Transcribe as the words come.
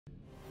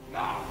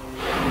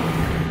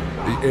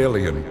The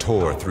alien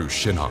tore through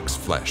Shinnok's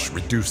flesh,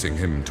 reducing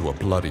him to a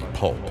bloody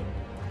pulp.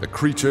 The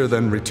creature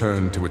then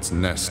returned to its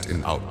nest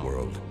in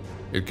Outworld.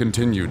 It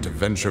continued to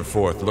venture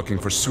forth looking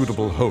for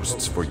suitable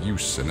hosts for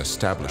use in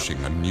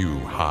establishing a new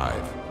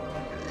hive.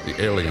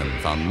 The alien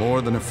found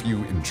more than a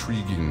few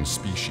intriguing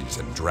species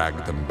and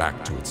dragged them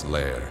back to its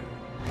lair.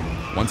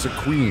 Once a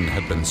queen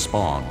had been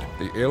spawned,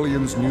 the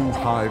alien's new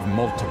hive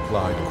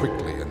multiplied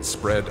quickly and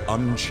spread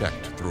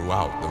unchecked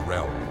throughout the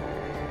realm.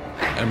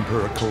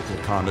 Emperor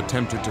Kotal Khan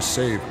attempted to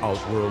save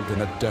Outworld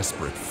in a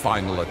desperate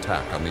final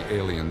attack on the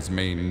alien's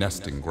main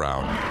nesting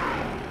ground.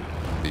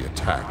 The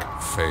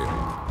attack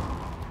failed.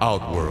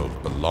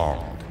 Outworld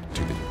belonged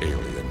to the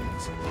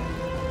aliens.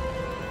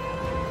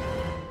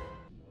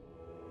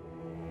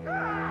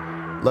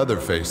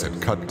 Leatherface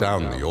had cut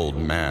down the old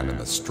man in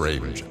the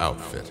strange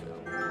outfit.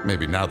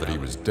 Maybe now that he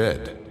was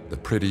dead, the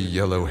pretty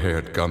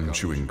yellow-haired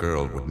gum-chewing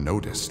girl would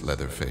notice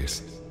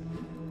Leatherface.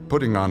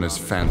 Putting on his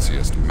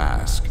fanciest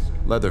mask,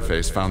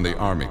 Leatherface found the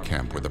army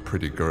camp where the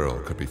pretty girl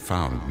could be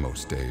found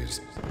most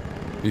days.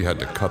 He had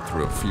to cut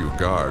through a few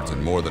guards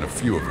and more than a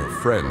few of her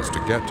friends to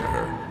get to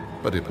her,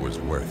 but it was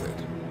worth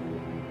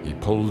it. He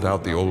pulled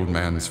out the old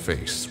man's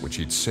face, which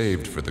he'd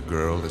saved for the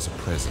girl as a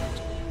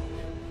present.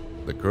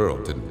 The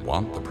girl didn't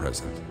want the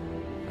present,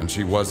 and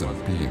she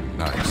wasn't being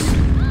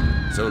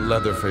nice. So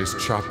Leatherface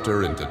chopped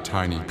her into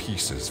tiny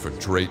pieces for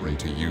Drayton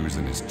to use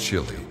in his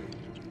chili.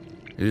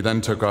 He then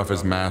took off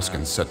his mask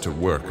and set to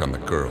work on the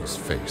girl's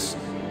face.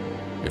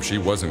 If she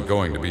wasn't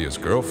going to be his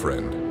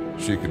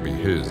girlfriend, she could be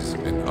his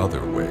in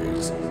other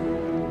ways.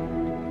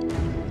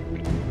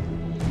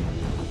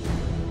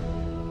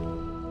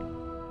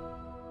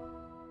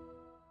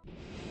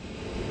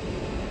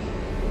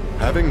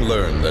 Having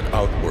learned that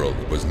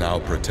Outworld was now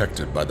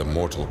protected by the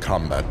Mortal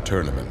Kombat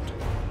tournament,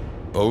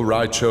 Bo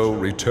Rai Cho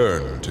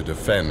returned to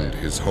defend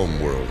his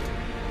homeworld.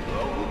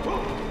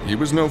 He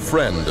was no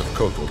friend of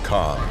Kotal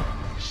Khan,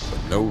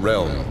 but no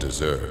realm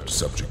deserved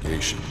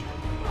subjugation.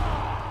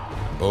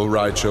 Bo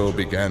Rai Cho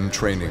began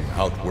training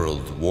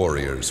Outworld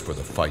warriors for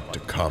the fight to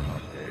come.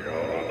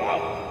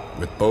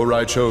 With Bo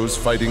Rai Cho's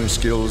fighting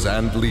skills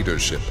and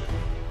leadership,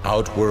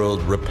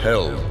 Outworld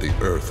repelled the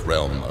Earth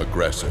Realm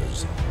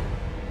aggressors.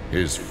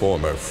 His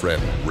former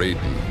friend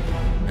Raiden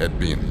had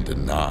been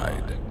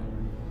denied.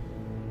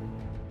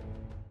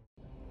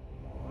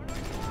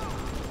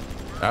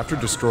 After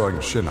destroying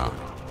Shinnok,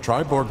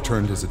 Triborg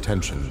turned his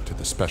attention to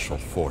the Special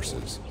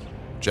Forces.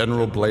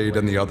 General Blade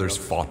and the others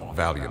fought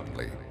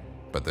valiantly,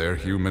 but their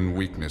human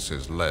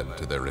weaknesses led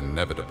to their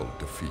inevitable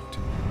defeat.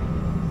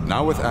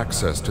 Now with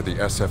access to the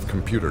SF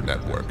computer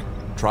network,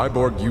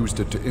 Triborg used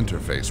it to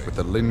interface with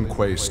the Lin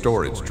Kuei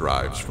storage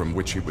drives from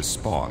which he was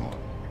spawned.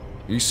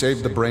 He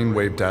saved the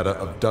brainwave data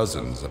of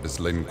dozens of his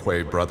Lin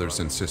Kuei brothers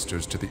and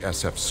sisters to the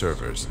SF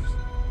servers.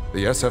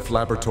 The SF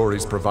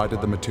laboratories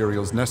provided the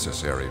materials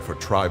necessary for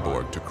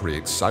Triborg to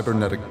create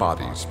cybernetic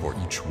bodies for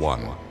each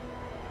one.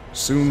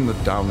 Soon the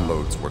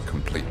downloads were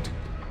complete.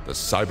 The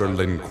Cyber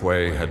Lin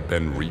Kuei had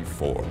been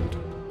reformed.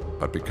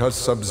 But because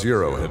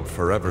Sub-Zero had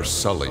forever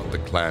sullied the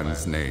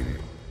clan's name,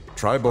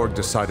 Triborg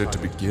decided to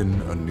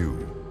begin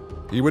anew.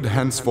 He would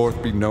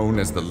henceforth be known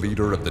as the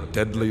leader of the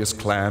deadliest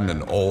clan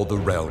in all the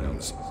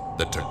realms,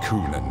 the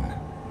Takunin.